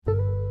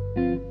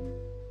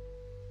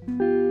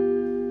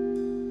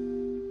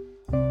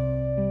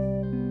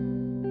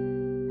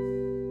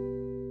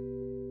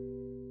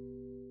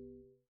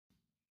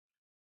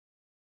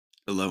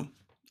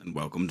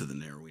Welcome to the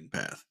Narrowing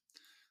Path,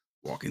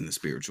 walking the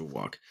spiritual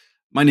walk.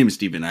 My name is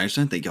Stephen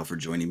Iverson. Thank y'all for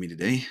joining me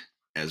today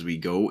as we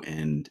go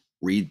and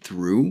read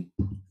through,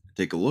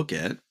 take a look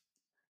at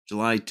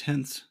July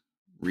 10th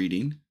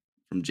reading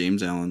from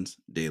James Allen's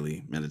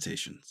Daily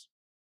Meditations.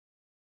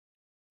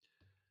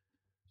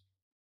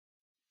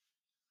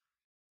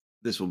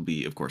 This will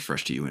be, of course,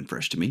 fresh to you and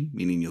fresh to me,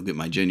 meaning you'll get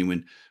my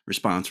genuine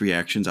response,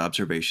 reactions,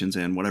 observations,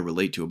 and what I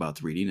relate to about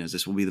the reading, as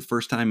this will be the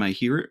first time I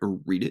hear it or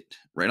read it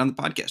right on the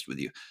podcast with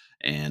you.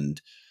 And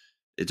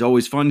it's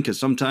always fun because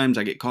sometimes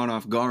I get caught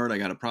off guard. I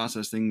got to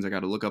process things. I got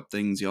to look up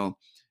things. Y'all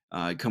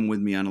come with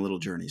me on a little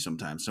journey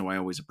sometimes. So I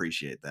always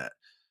appreciate that.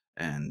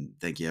 And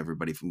thank you,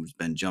 everybody who's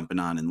been jumping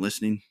on and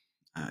listening.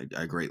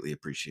 I greatly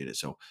appreciate it.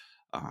 So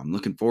I'm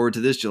looking forward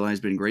to this. July's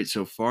been great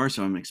so far.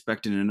 So I'm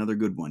expecting another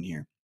good one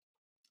here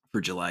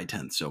for July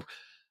 10th. So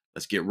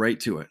let's get right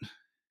to it.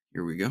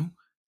 Here we go.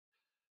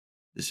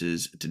 This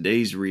is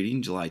today's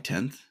reading, July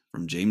 10th,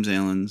 from James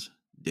Allen's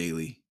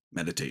Daily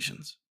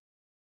Meditations.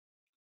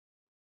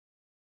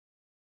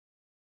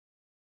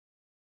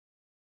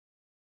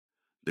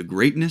 The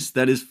greatness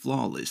that is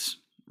flawless,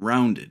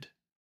 rounded,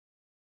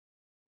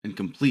 and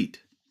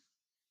complete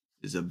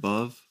is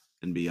above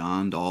and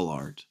beyond all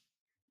art.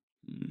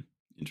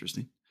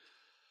 Interesting.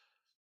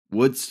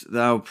 Wouldst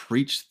thou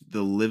preach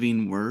the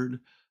living word,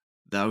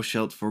 thou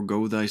shalt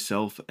forego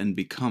thyself and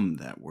become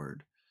that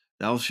word.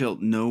 Thou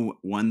shalt know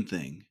one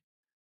thing,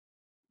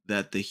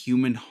 that the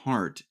human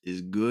heart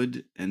is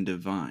good and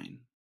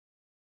divine.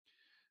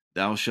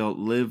 Thou shalt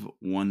live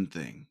one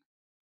thing,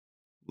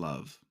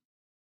 love.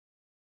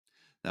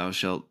 Thou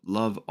shalt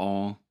love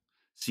all,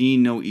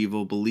 seeing no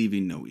evil,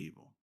 believing no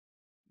evil.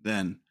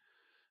 Then,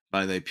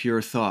 by thy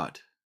pure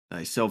thought,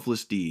 thy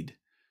selfless deed,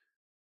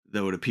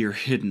 though it appear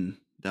hidden,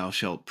 thou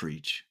shalt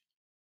preach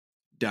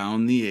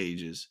down the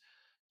ages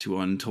to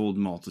untold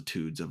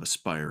multitudes of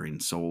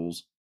aspiring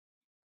souls.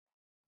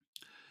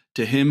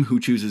 To him who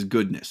chooses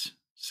goodness,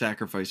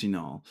 sacrificing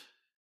all,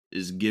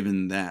 is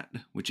given that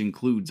which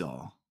includes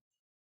all.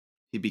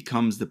 He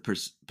becomes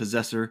the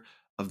possessor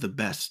of the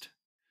best,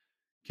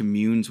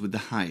 communes with the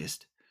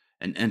highest,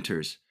 and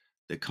enters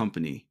the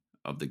company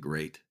of the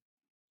great.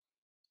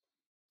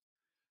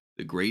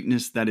 The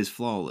greatness that is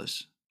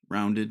flawless,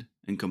 rounded,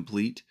 and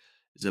complete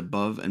is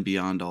above and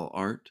beyond all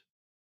art.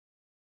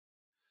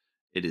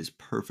 It is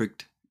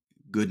perfect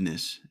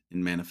goodness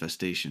in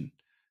manifestation.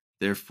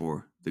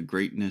 Therefore, the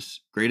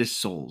greatest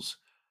souls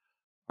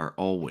are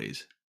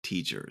always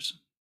teachers.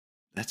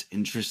 That's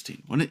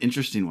interesting. What an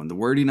interesting one. The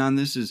wording on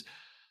this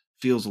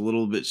feels a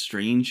little bit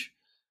strange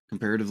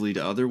comparatively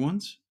to other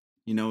ones.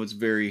 You know, it's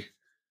very,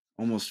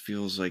 almost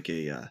feels like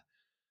a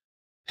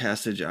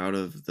passage out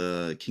of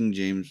the King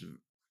James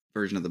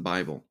version of the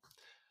Bible.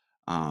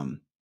 And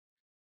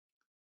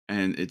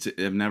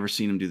I've never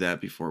seen him do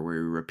that before, where he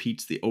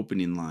repeats the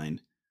opening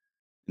line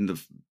in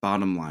the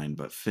bottom line,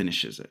 but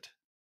finishes it.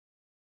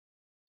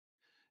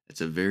 It's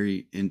a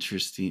very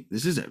interesting.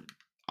 This is an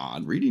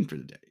odd reading for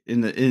the day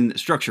in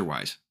structure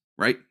wise,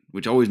 right?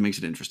 Which always makes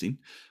it interesting,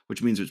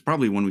 which means it's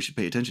probably one we should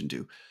pay attention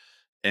to.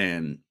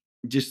 And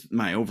just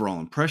my overall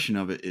impression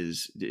of it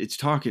is it's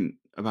talking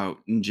about,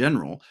 in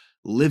general,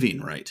 living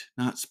right,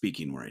 not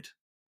speaking right.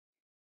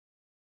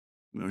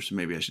 Or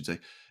maybe I should say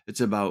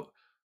it's about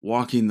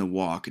walking the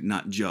walk,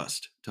 not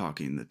just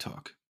talking the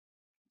talk.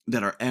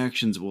 That our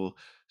actions will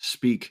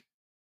speak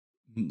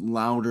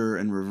louder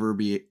and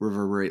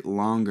reverberate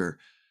longer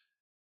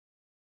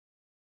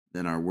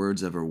than our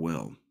words ever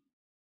will.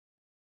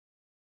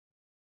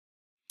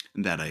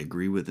 And that I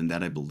agree with and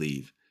that I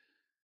believe.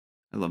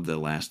 I love the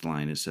last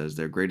line. It says,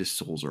 their greatest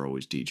souls are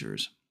always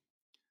teachers,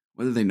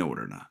 whether they know it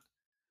or not.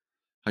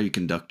 How you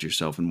conduct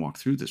yourself and walk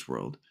through this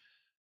world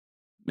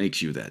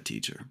makes you that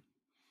teacher.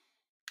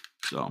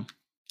 So,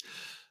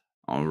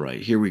 all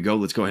right, here we go.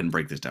 Let's go ahead and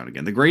break this down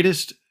again. The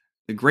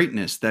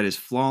greatness that is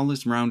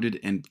flawless, rounded,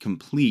 and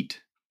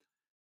complete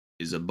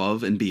is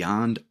above and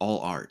beyond all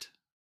art.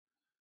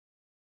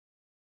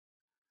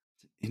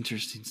 It's an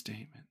interesting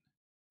statement.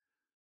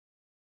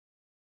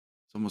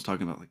 It's almost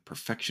talking about like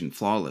perfection,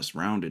 flawless,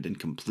 rounded, and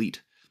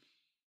complete.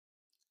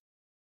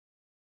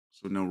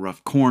 So no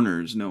rough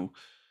corners, no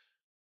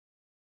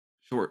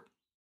short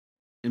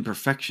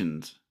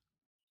imperfections.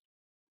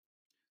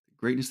 The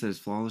greatness that is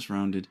flawless,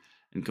 rounded,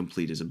 and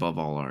complete is above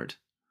all art.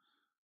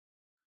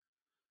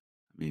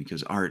 I mean,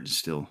 because art is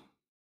still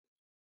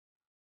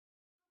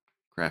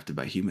crafted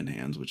by human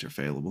hands, which are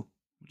fallible.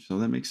 So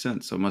that makes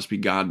sense. So it must be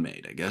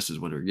God-made, I guess, is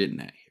what we're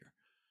getting at here.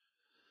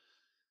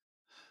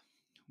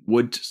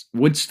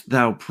 Wouldst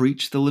thou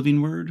preach the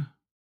living word?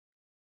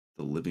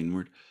 The living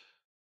word.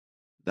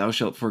 Thou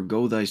shalt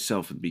forego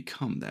thyself and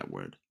become that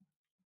word.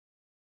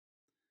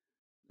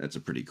 That's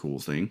a pretty cool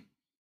thing,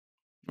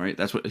 right?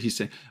 That's what he's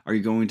saying. Are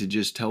you going to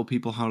just tell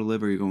people how to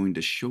live, or are you going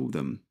to show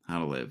them how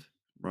to live,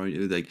 right?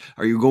 Like,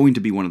 are you going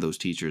to be one of those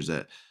teachers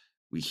that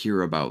we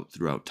hear about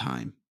throughout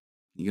time?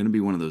 You're going to be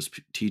one of those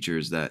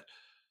teachers that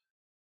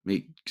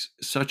makes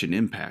such an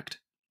impact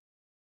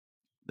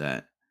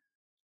that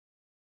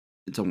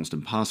it's almost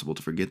impossible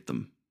to forget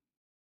them.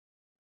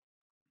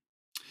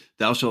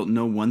 Thou shalt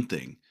know one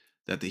thing,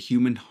 that the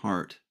human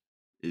heart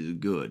is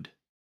good,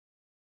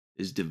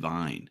 is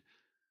divine.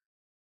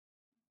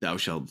 Thou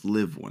shalt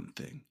live one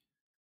thing,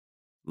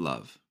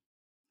 love.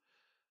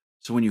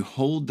 So when you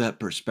hold that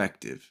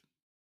perspective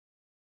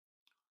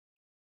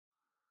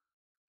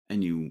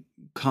and you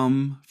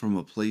come from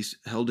a place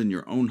held in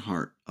your own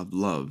heart of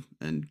love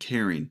and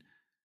caring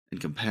and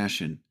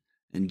compassion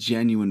and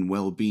genuine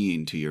well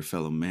being to your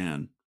fellow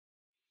man,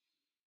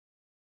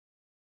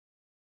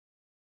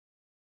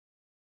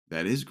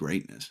 that is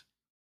greatness.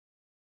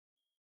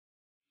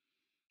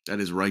 That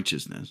is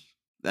righteousness.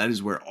 That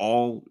is where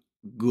all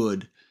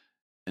good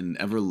and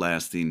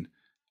everlasting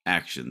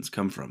actions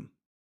come from.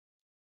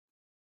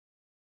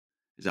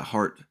 Is a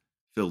heart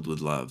filled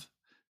with love,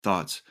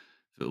 thoughts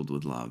filled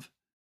with love,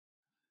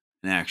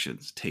 and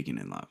actions taken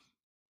in love.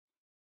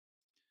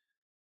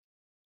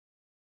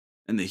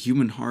 And the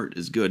human heart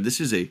is good.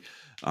 This is in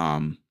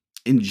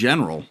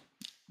general,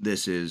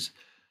 this is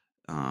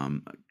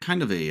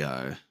kind of a,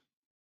 uh,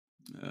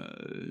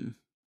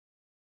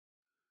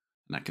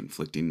 not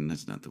conflicting,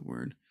 that's not the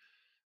word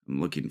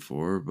I'm looking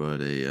for, but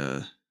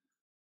a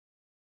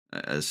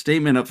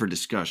statement up for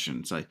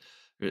discussion. So,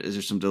 is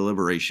there some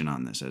deliberation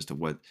on this as to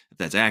what if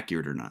that's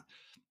accurate or not?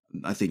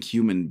 I think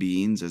human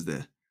beings, as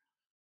the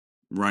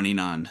running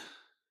on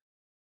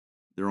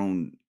their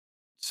own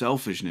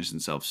selfishness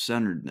and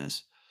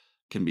self-centeredness,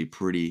 can be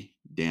pretty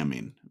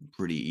damning,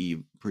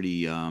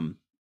 pretty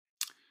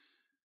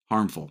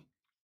harmful.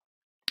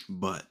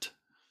 But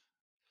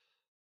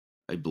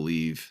I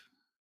believe,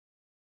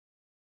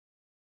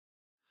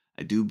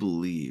 I do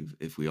believe,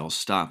 if we all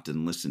stopped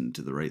and listened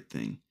to the right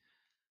thing,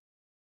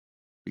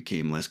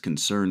 became less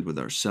concerned with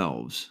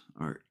ourselves,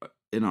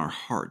 in our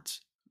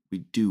hearts, we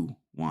do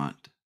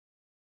want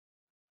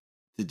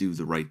to do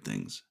the right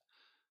things.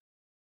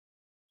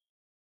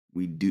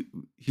 We do,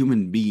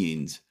 human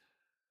beings,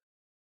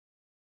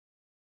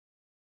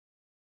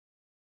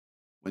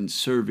 when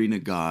serving a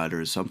god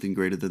or something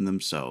greater than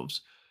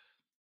themselves,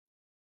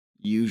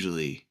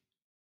 usually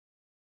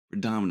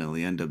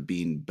predominantly end up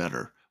being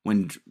better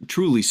when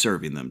truly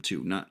serving them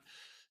too,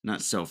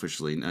 not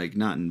selfishly, like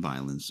not in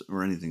violence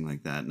or anything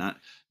like that, not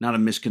a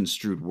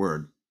misconstrued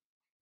word,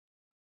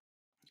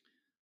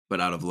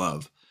 but out of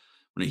love.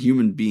 When a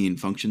human being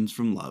functions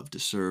from love to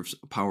serve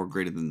a power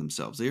greater than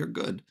themselves, they are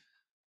good.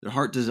 Their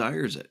heart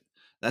desires it.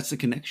 That's the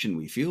connection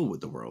we feel with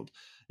the world,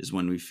 is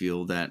when we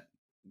feel that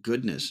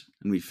goodness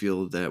and we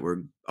feel that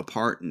we're a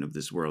part of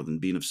this world and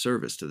being of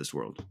service to this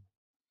world.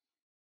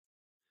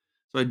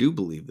 So I do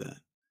believe that.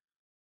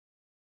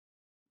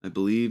 I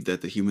believe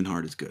that the human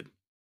heart is good,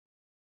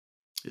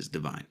 is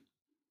divine.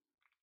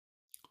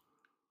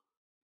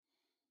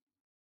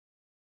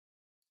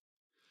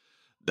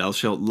 Thou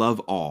shalt love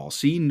all,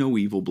 seeing no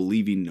evil,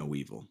 believing no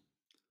evil.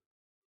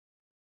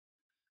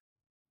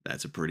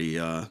 That's a pretty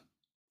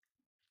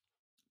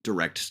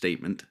direct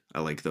statement. I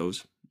like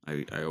those.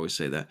 I always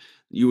say that.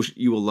 You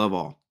will love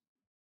all,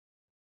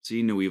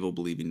 seeing no evil,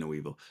 believing no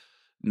evil.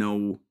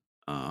 No,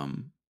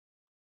 um,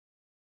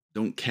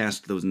 don't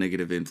cast those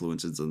negative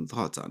influences and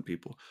thoughts on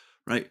people,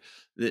 right?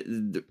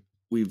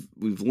 We've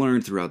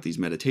learned throughout these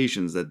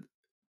meditations that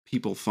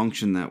people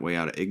function that way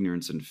out of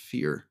ignorance and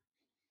fear.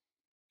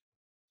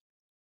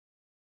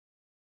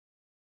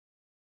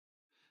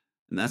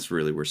 And that's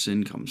really where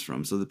sin comes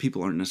from. So the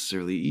people aren't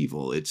necessarily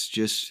evil. It's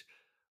just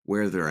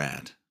where they're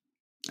at.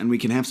 And we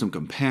can have some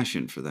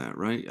compassion for that,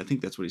 right? I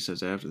think that's what he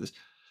says after this.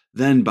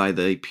 Then by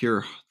thy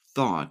pure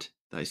thought,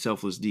 thy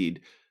selfless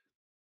deed,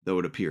 though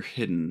it appear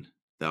hidden,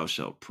 thou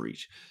shalt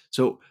preach.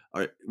 So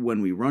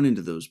when we run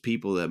into those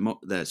people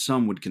that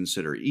some would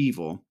consider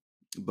evil,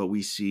 but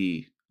we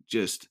see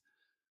just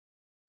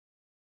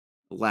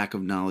a lack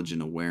of knowledge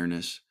and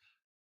awareness,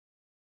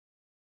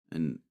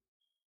 and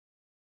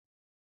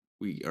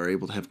we are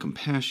able to have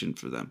compassion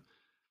for them,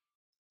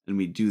 and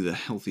we do the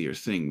healthier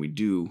thing, we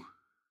do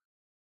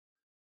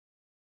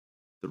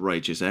the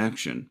righteous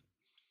action,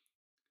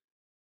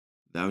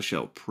 thou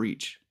shalt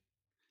preach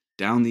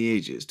down the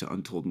ages to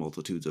untold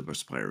multitudes of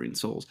aspiring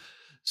souls.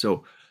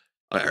 So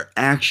our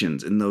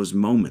actions in those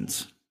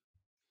moments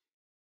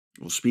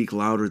will speak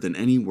louder than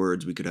any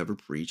words we could ever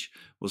preach,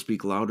 will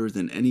speak louder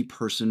than any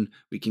person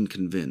we can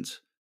convince.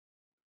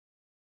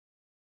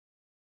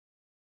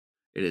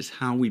 It is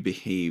how we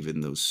behave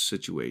in those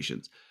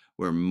situations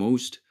where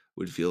most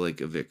would feel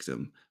like a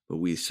victim, but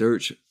we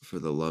search for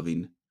the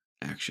loving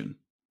action.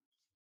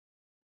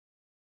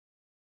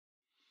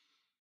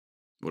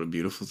 What a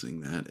beautiful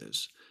thing that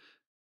is.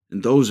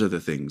 And those are the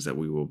things that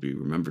we will be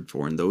remembered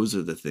for. And those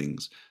are the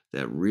things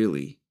that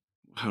really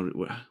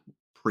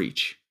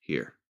preach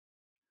here.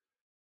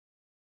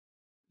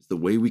 It's the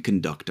way we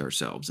conduct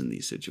ourselves in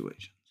these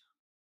situations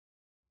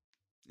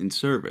in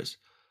service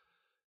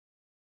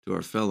to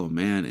our fellow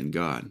man and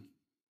God,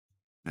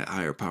 that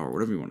higher power,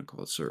 whatever you want to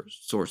call it,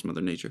 source,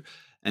 Mother Nature,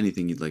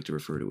 anything you'd like to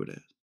refer to it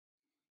as.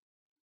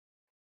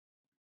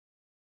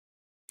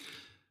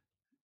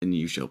 And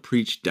you shall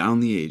preach down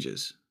the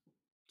ages.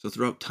 So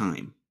throughout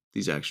time,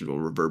 these actions will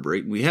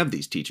reverberate. And we have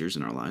these teachers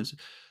in our lives,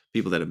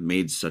 people that have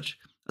made such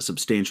a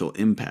substantial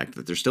impact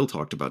that they're still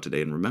talked about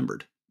today and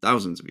remembered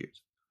thousands of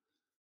years.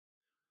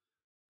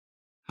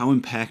 How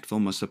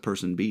impactful must a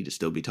person be to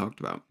still be talked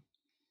about?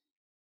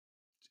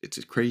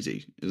 It's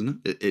crazy,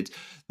 isn't it? It's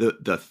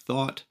the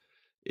thought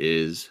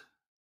is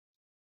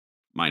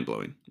mind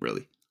blowing,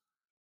 really.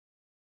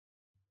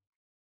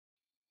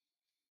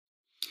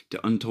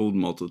 To untold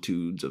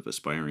multitudes of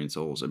aspiring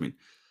souls. I mean,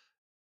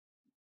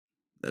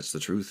 that's the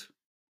truth.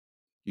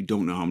 You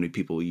don't know how many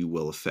people you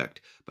will affect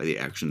by the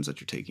actions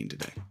that you're taking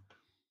today.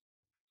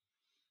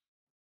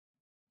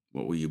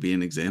 What will you be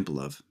an example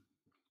of?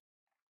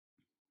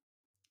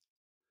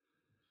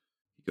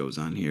 He goes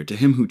on here. To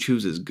him who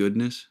chooses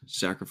goodness,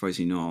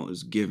 sacrificing all,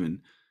 is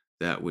given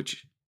that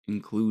which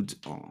includes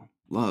all.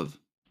 Love.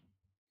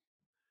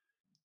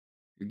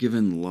 You're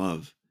given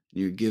love.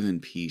 You're given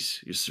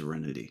peace. You're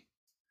serenity.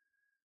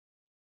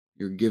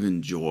 You're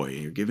given joy.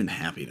 You're given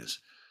happiness.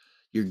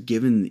 You're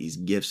given these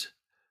gifts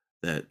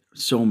that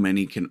so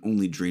many can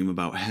only dream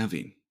about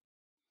having.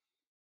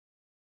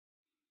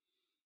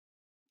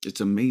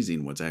 It's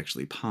amazing what's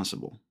actually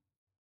possible.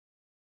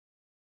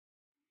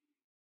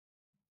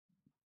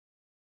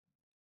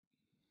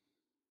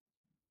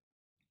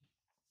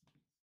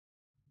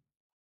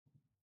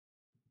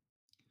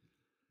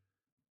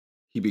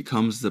 He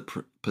becomes the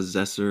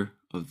possessor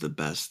of the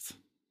best.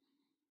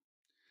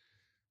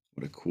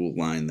 What a cool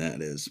line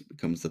that is.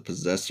 Becomes the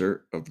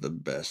possessor of the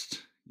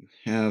best. You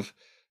have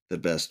the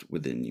best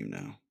within you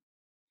now.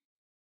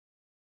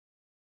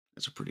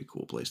 That's a pretty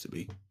cool place to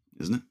be,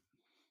 isn't it?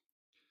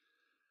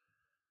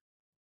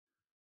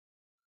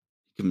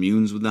 He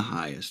communes with the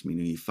highest,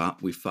 meaning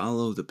we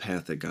follow the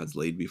path that God's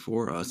laid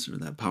before us, or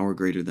that power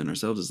greater than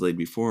ourselves is laid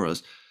before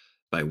us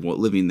by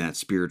living that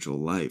spiritual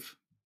life,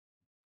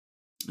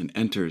 and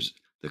enters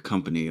the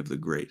company of the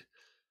great.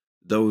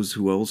 Those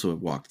who also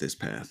have walked this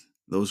path,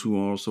 those who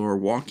also are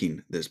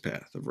walking this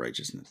path of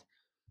righteousness,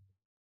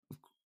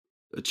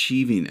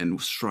 achieving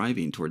and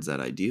striving towards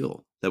that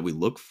ideal that we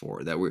look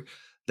for,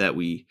 that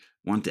we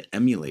want to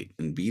emulate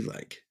and be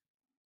like,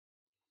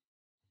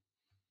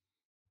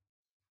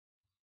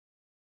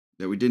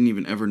 that we didn't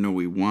even ever know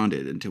we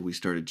wanted until we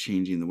started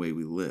changing the way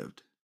we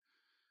lived.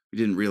 We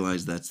didn't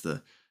realize that's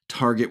the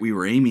target we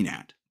were aiming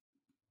at,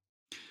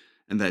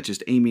 and that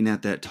just aiming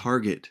at that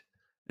target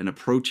and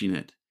approaching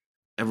it,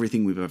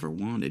 everything we've ever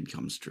wanted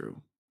comes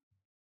true.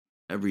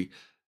 Every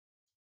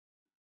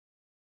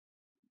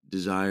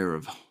desire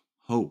of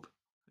hope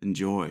and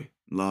joy,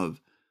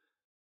 love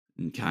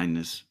and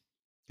kindness,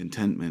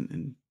 contentment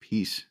and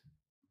peace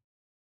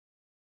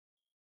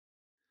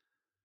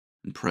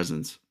and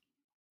presence,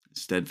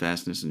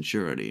 steadfastness and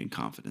surety and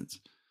confidence.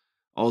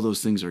 All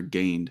those things are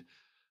gained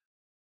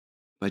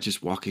by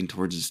just walking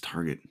towards this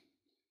target.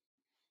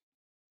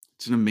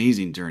 It's an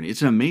amazing journey.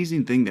 It's an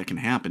amazing thing that can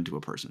happen to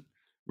a person,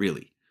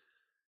 really.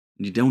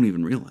 And you don't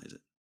even realize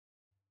it.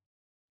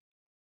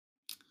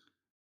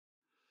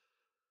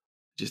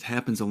 It just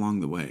happens along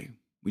the way.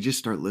 We just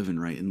start living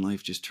right, and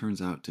life just turns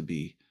out to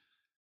be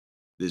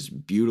this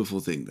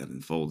beautiful thing that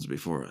unfolds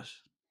before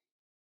us.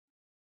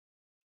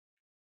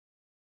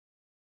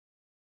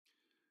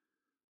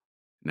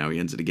 Now he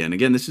ends it again.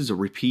 Again, this is a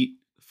repeat.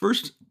 The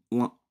first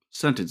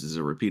sentence is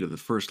a repeat of the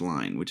first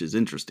line, which is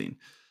interesting.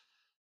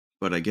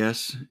 But I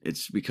guess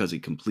it's because he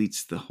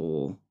completes the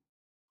whole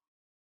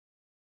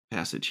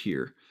passage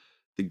here.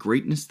 The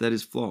greatness that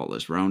is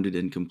flawless, rounded,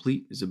 and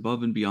complete is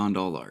above and beyond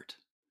all art.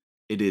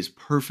 It is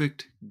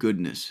perfect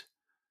goodness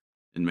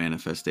in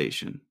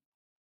manifestation.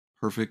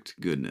 Perfect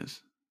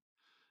goodness.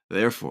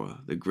 Therefore,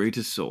 the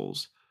greatest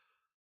souls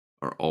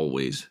are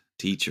always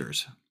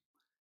teachers.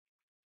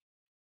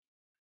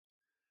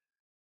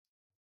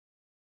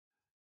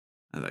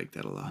 I like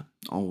that a lot.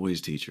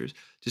 Always teachers.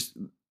 Just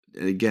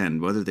again,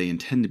 whether they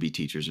intend to be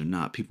teachers or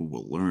not, people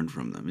will learn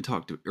from them. We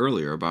talked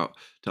earlier about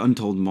to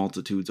untold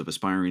multitudes of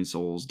aspiring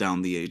souls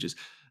down the ages.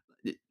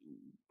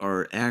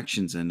 Our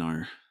actions and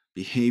our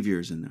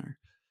behaviors and our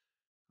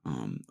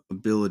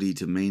ability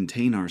to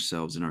maintain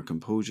ourselves and our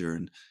composure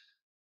and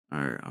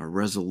our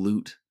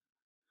resolute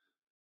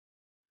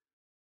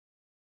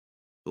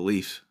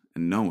belief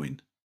and knowing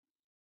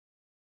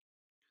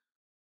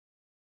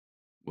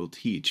will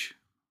teach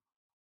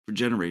for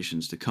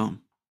generations to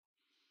come.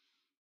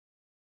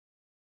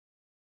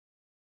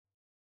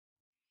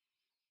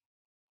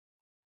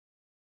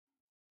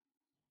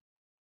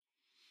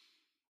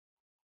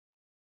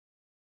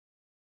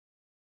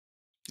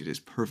 It is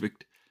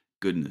perfect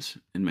goodness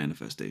in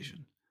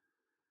manifestation.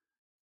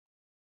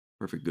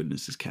 Perfect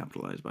goodness is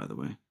capitalized, by the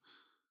way.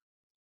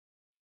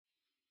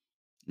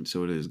 And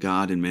so it is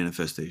God in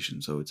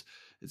manifestation. So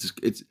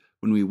it's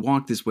when we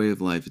walk this way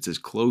of life, it's as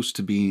close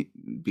to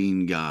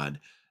being God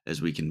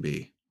as we can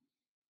be.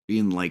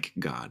 Being like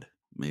God,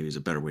 maybe is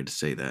a better way to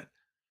say that.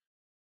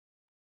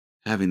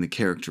 Having the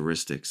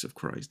characteristics of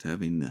Christ,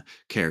 having the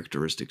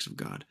characteristics of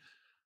God.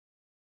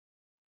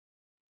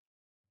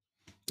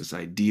 This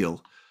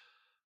ideal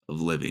of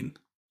living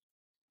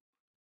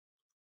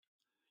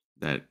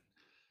that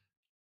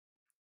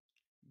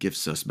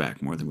gifts us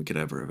back more than we could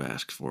ever have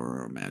asked for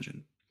or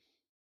imagined.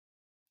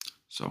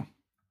 So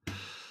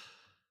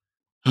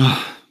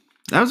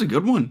That was a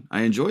good one.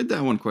 I enjoyed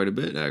that one quite a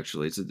bit,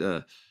 actually.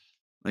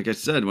 Like I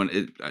said, when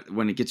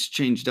it gets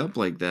changed up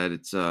like that,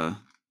 it's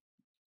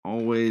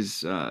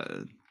always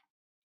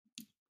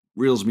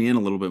reels me in a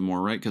little bit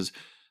more, right? Because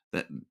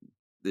that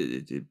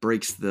it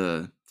breaks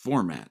the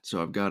format,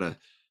 so I've got to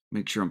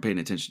make sure I'm paying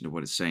attention to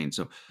what it's saying.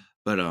 So,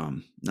 but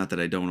not that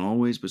I don't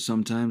always, but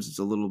sometimes it's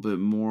a little bit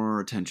more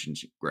attention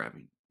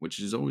grabbing, which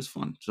is always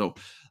fun. So,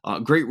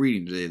 great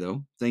reading today,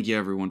 though. Thank you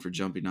everyone for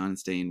jumping on and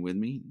staying with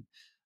me,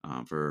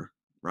 for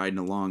riding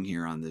along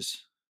here on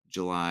this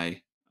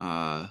July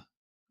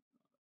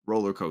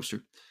roller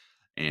coaster.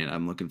 And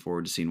I'm looking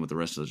forward to seeing what the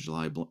rest of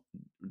July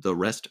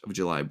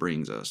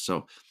brings us.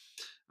 So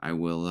I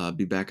will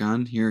be back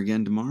on here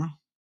again tomorrow.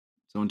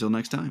 So until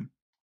next time,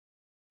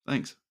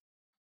 thanks.